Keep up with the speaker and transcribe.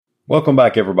Welcome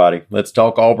back, everybody. Let's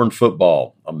talk Auburn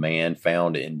football. A man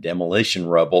found in demolition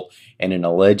rubble and an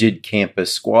alleged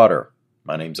campus squatter.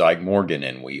 My name's Ike Morgan,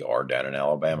 and we are down in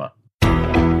Alabama.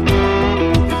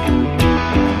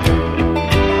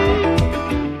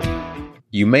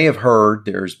 You may have heard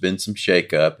there's been some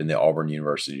shakeup in the Auburn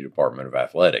University Department of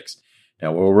Athletics.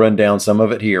 Now, we'll run down some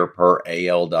of it here per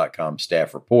AL.com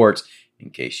staff reports in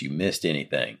case you missed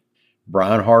anything.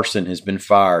 Bryan Harsin has been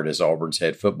fired as Auburn's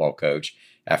head football coach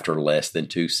after less than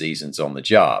 2 seasons on the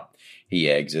job. He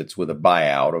exits with a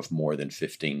buyout of more than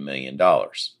 $15 million.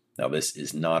 Now, this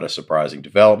is not a surprising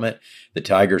development. The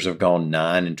Tigers have gone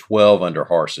 9-12 under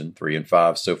Harsin,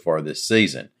 3-5 so far this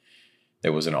season.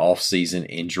 There was an off-season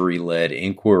injury-led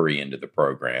inquiry into the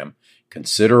program,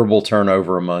 considerable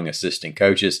turnover among assistant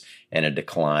coaches, and a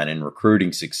decline in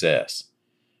recruiting success.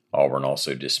 Auburn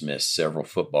also dismissed several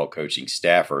football coaching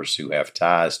staffers who have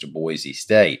ties to Boise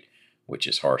State, which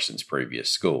is Harsin's previous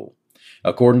school.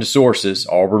 According to sources,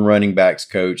 Auburn running backs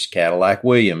coach Cadillac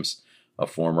Williams, a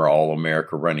former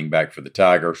All-America running back for the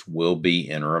Tigers, will be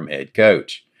interim head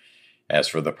coach. As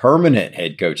for the permanent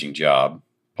head coaching job,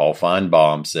 Paul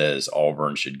Feinbaum says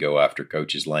Auburn should go after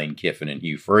coaches Lane Kiffin and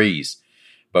Hugh Freeze.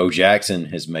 Bo Jackson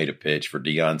has made a pitch for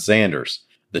Deion Sanders.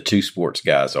 The two sports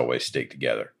guys always stick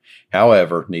together.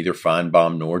 However, neither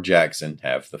Feinbaum nor Jackson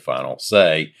have the final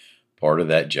say. Part of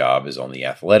that job is on the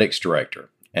athletics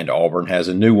director, and Auburn has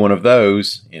a new one of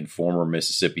those in former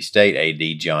Mississippi State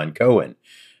AD John Cohen,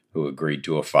 who agreed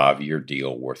to a 5-year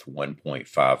deal worth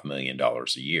 $1.5 million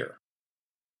a year.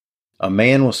 A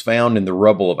man was found in the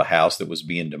rubble of a house that was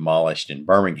being demolished in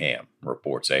Birmingham,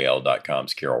 reports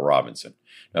AL.com's Carol Robinson.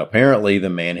 Now, apparently,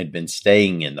 the man had been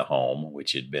staying in the home,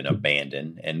 which had been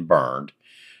abandoned and burned.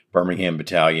 Birmingham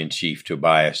Battalion Chief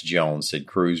Tobias Jones said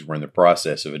crews were in the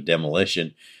process of a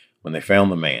demolition when they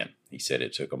found the man. He said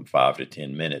it took them 5 to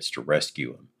 10 minutes to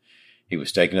rescue him. He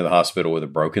was taken to the hospital with a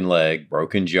broken leg,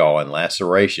 broken jaw, and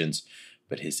lacerations,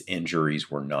 but his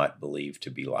injuries were not believed to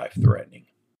be life-threatening.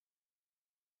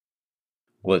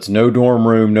 Well, it's no dorm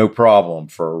room, no problem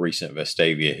for a recent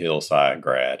Vestavia Hills High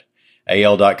grad.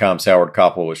 AL.com's Howard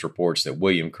Koplowitz reports that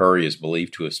William Curry is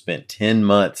believed to have spent 10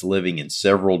 months living in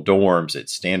several dorms at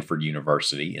Stanford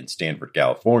University in Stanford,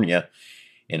 California,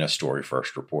 in a story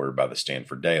first reported by the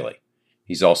Stanford Daily.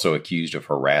 He's also accused of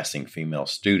harassing female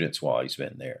students while he's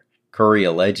been there. Curry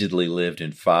allegedly lived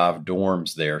in 5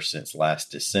 dorms there since last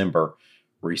December,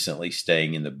 recently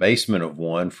staying in the basement of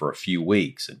one for a few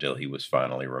weeks until he was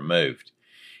finally removed.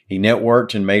 He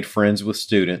networked and made friends with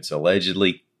students,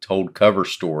 allegedly told cover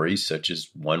stories, such as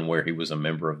one where he was a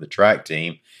member of the track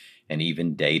team, and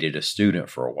even dated a student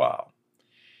for a while.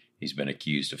 He's been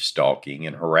accused of stalking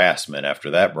and harassment after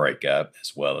that breakup,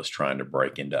 as well as trying to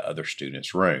break into other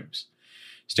students' rooms.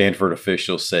 Stanford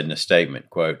officials said in a statement,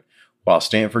 quote, "While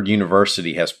Stanford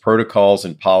University has protocols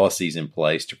and policies in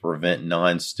place to prevent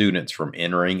non-students from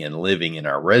entering and living in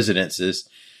our residences,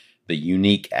 the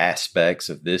unique aspects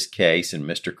of this case and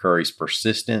Mr. Curry's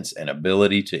persistence and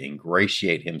ability to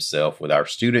ingratiate himself with our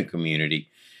student community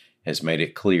has made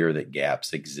it clear that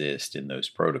gaps exist in those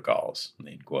protocols."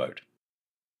 End quote.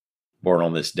 Born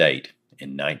on this date,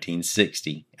 in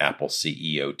 1960, Apple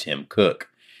CEO Tim Cook.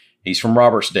 He's from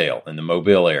Robertsdale in the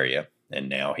Mobile area, and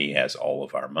now he has all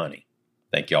of our money.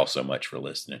 Thank you all so much for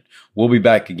listening. We'll be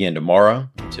back again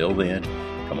tomorrow. Until then,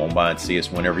 come on by and see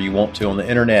us whenever you want to on the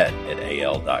internet at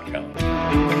AL.com.